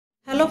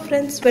Hello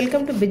friends,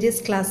 welcome to Bij's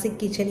Classic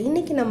Kitchen.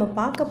 இன்னைக்கு நம்ம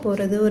பார்க்க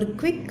போறது ஒரு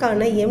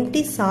குவிக்கான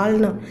எம்டி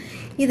சால்னா.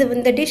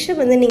 இந்த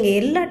டிஷ்ஷை நீங்க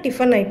எல்லா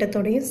டிஃபன்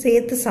ஐட்டத்தோடையும்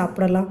சேர்த்து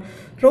சாப்பிடலாம்.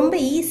 ரொம்ப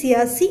ஈஸியா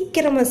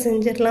சீக்கிரமா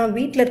செஞ்சிரலாம்.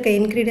 வீட்ல இருக்க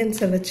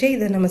இன்கிரிடியன்ட்ஸை வச்சு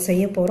இதை நம்ம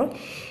செய்ய போறோம்.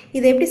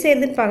 இது எப்படி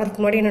செய்யறதுன்னு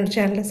பார்க்கிறதுக்கு முன்னாடி என்னோட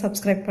சேனலை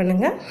சப்ஸ்கிரைப்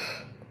பண்ணுங்க.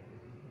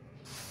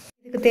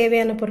 இதுக்கு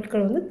தேவையான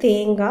பொருட்கள்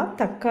தேங்காய்,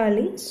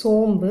 தக்காளி,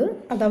 சோம்பு,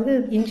 அதாவது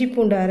இஞ்சி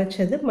பூண்டு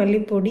அரைச்சது,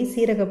 மல்லிப்பொடி,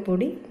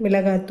 சீரகப்பொடி,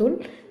 மிளகாய்த்தூள்,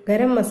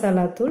 கரம்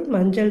மசாலா தூள்,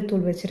 மஞ்சள்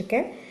தூள்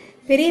வச்சுருக்கேன்.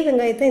 பெரிய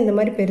வெங்காயத்தை இந்த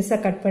மாதிரி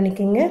பெருசாக கட்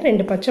பண்ணிக்கோங்க.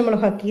 2 பச்சை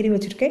மிளகாய் கீரி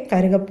வச்சுருக்கேன்,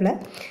 கருவேப்பிலை.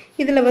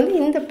 இதில்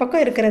இந்த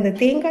பக்கம் இருக்கிற அந்த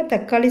தேங்காய்,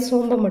 தக்காளி,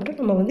 சோம்பை மட்டும்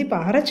நம்ம இப்போ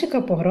அரைச்சிக்க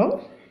போகிறோம்.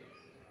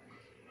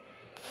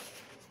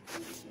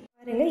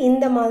 பாருங்க,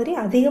 இந்த மாதிரி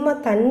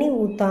அதிகமாக தண்ணி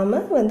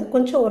ஊற்றாமல்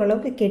கொஞ்சம்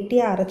ஓரளவுக்கு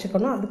கெட்டியாக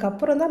அரைச்சிக்கணும்.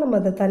 அதுக்கப்புறம் தான்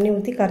நம்ம அதை தண்ணி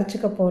ஊற்றி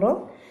கரைச்சிக்க போகிறோம்.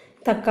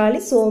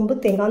 தக்காளி, சோம்பு,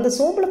 தேங்காய், அந்த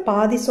சோம்பில்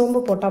பாதி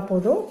சோம்பு போட்டால்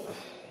போதும்.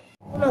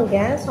 நான்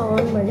கேஸ்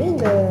ஆன் பண்ணி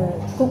இந்த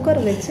குக்கர்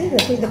வச்சு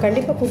இதை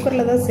கண்டிப்பாக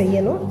குக்கரில் தான்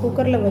செய்யணும்.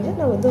 குக்கரில்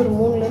நான் ஒரு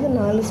 3லேருந்து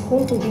 4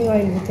 ஸ்பூன் குக்கிங்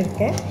ஆயில்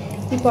வச்சுருக்கேன்.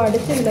 இப்போ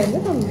அடுத்து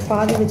இதில் நம்ம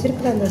பாதி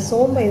வச்சுருக்கிற அந்த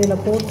சோம்பை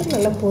இதில் போட்டு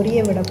நல்லா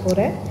பொரிய விட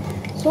போகிறேன்.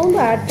 சோம்பு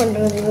ஆட்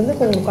பண்ணுறது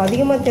உங்களுக்கு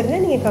அதிகமாக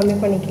தெரிஞ்சால் நீங்கள் கம்மி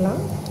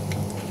பண்ணிக்கலாம்.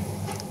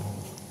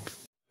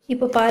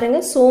 இப்போ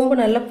பாருங்கள், சோம்பு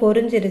நல்லா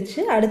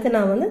பொரிஞ்சிருச்சு. அடுத்து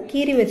நான்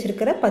கீரி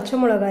வச்சுருக்கிற பச்சை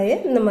மிளகாயை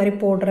இந்த மாதிரி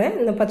போடுறேன்.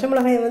 இந்த பச்சை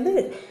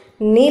மிளகாயை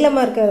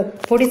நீளமாக இருக்க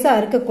பொடிசாக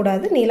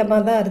அறுக்கக்கூடாது,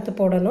 நீளமாக தான் அறுத்து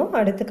போடணும்.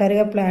 அடுத்து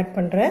கருவேப்பிலை ஆட்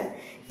பண்ணுறேன்.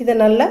 இதை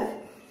நல்லா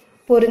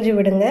பொரிஞ்சு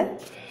விடுங்க.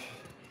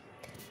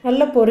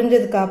 நல்லா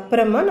பொரிஞ்சதுக்கு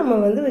அப்புறமா நம்ம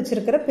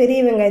வச்சுருக்கிற பெரிய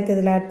வெங்காயத்தை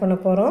இதில் ஆட் பண்ண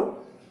போகிறோம்.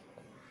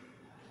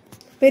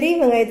 பெரிய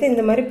வெங்காயத்தை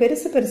இந்த மாதிரி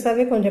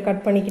பெருசாகவே கொஞ்சம்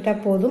கட்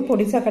பண்ணிக்கிட்டால் போதும்.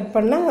 பொடிசாக கட்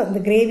பண்ணால் அந்த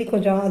கிரேவி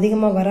கொஞ்சம்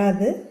அதிகமாக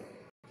வராது.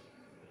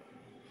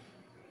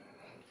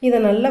 இதை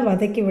நல்லா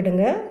வதக்கி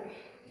விடுங்க.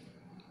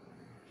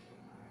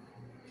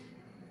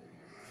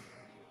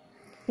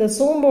 இந்த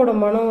சோம்போட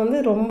மனம்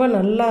ரொம்ப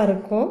நல்லா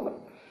இருக்கும்.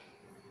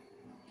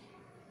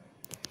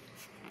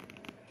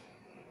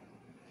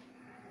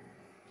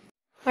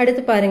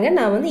 அடுத்து பாருங்க,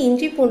 நான்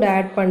இஞ்சி பூண்டு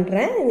ஆட்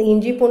பண்ணுறேன். இந்த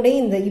இஞ்சி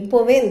பூண்டையும்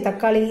இப்போவே இந்த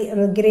தக்காளி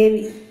அந்த கிரேவி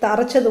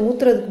அரைச்சதை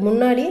ஊற்றுறதுக்கு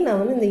முன்னாடியே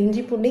நான் இந்த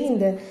இஞ்சி பூண்டையும்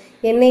இந்த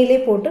எண்ணெயிலே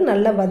போட்டு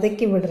நல்லா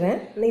வதக்கி விடுறேன்.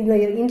 இந்த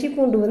இஞ்சி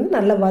பூண்டு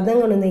நல்லா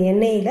வதங்கணும் இந்த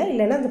எண்ணெயில்,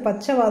 இல்லைன்னா அந்த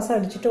பச்சை வாசம்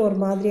அடிச்சுட்டு ஒரு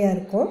மாதிரியாக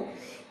இருக்கும்.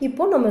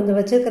 இப்போது நம்ம இந்த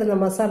வச்சுருக்கிற இந்த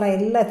மசாலா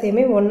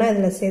எல்லாத்தையுமே ஒன்றா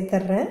இதில்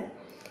சேர்த்துட்றேன்.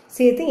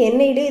 சேர்த்து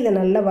எண்ணெயிலே இதை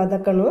நல்லா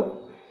வதக்கணும்.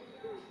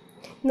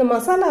 இந்த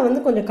மசாலா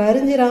கொஞ்சம்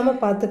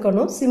கரிஞ்சிராமல்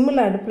பார்த்துக்கணும்.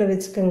 சிம்மில் அடுப்பில்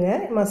வச்சுக்கோங்க.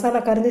 மசாலா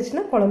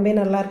கரிஞ்சிச்சுன்னா குழம்பே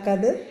நல்லா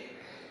இருக்காது.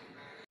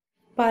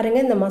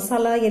 பாருங்கள், இந்த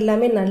மசாலா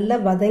எல்லாமே நல்லா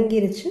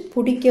வதங்கிருச்சு,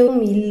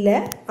 பிடிக்கவும் இல்லை.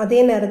 அதே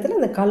நேரத்தில்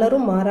அந்த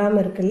கலரும்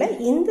மாறாமல் இருக்குல்ல.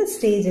 இந்த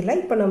ஸ்டேஜில்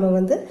இப்போ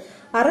நம்ம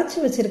அரைச்சி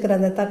வச்சுருக்கிற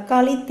அந்த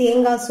தக்காளி,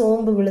 தேங்காய்,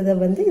 சோம்பு விழுதை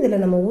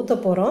இதில் நம்ம ஊற்ற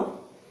போகிறோம்.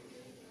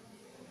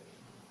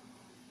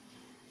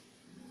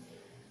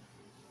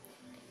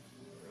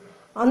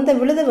 அந்த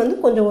விழுதை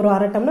கொஞ்சம் ஒரு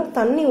 1/2 டம்ளர்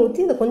தண்ணி ஊற்றி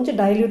இதை கொஞ்சம்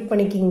டைல்யூட்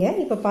பண்ணிக்கிங்க.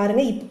 இப்போ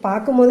பாருங்கள், இப்போ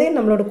பார்க்கும் போதே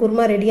நம்மளோட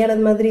குருமா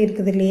ரெடியானது மாதிரி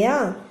இருக்குது இல்லையா.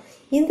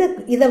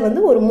 இதை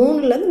ஒரு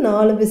 3லேருந்து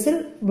 4 விசில்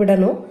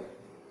விடணும்.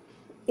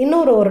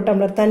 இன்னொரு 1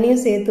 டம்ளர்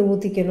தண்ணியும் சேர்த்து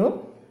ஊற்றிக்கணும்.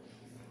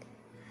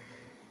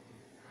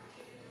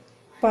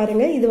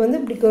 பாருங்கள், இது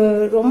இப்படி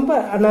ரொம்ப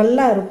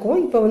நல்லா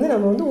இருக்கும். இப்போ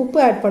நம்ம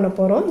உப்பு ஆட் பண்ண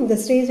போகிறோம். இந்த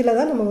ஸ்டேஜில்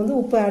தான் நம்ம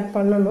உப்பு ஆட்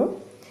பண்ணணும்.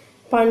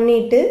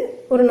 பண்ணிவிட்டு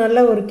ஒரு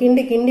நல்ல ஒரு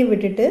கிண்டி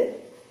விட்டுட்டு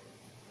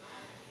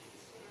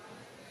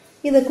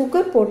இதை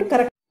குக்கர் போட்டு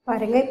கரெக்டாக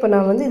பாருங்கள். இப்போ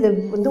நான் இதை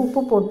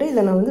உப்பு போட்டு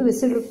இதை நான்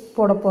விசில்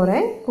போட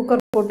போகிறேன்.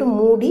 குக்கர் போட்டு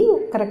மூடி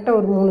கரெக்டாக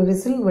ஒரு 3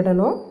 விசில்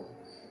விடணும்.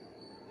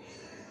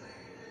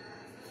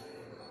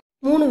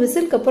 3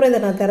 விசிலுக்கு அப்புறம் இதை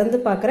நான் திறந்து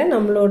பார்க்குறேன்.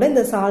 நம்மளோட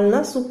இந்த சால்னா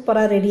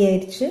சூப்பராக ரெடி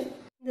ஆயிடுச்சு.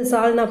 இந்த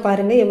சால்னா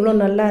பாருங்கள் எவ்வளோ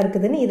நல்லா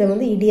இருக்குதுன்னு.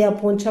 இதை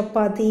இடியாப்பம்,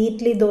 சப்பாத்தி,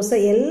 இட்லி, தோசை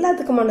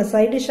எல்லாத்துக்குமான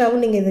சைட்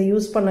டிஷ்ஷாகவும் நீங்கள் இதை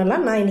யூஸ்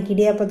பண்ணலாம். நான் இன்றைக்கி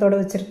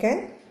இடியாப்பத்தோடு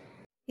வச்சுருக்கேன்.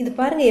 இது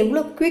பாருங்கள்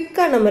எவ்வளோ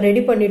குவிக்காக நம்ம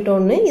ரெடி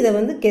பண்ணிட்டோன்னு. இதை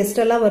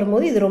கெஸ்டெல்லாம்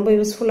வரும்போது இது ரொம்ப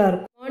யூஸ்ஃபுல்லாக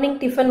இருக்கும். மார்னிங்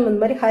டிஃபன்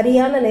மாதிரி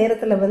ஹரியான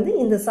நேரத்தில்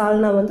இந்த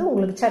சால்னா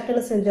உங்களுக்கு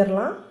சட்டுன்னு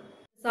செஞ்சிடலாம்.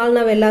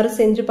 சால்னாவை எல்லாரும்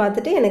செஞ்சு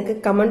பார்த்துட்டு எனக்கு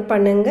கமெண்ட்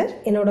பண்ணுங்கள்.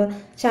 என்னோட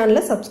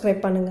சேனலை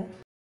சப்ஸ்கிரைப் பண்ணுங்கள்.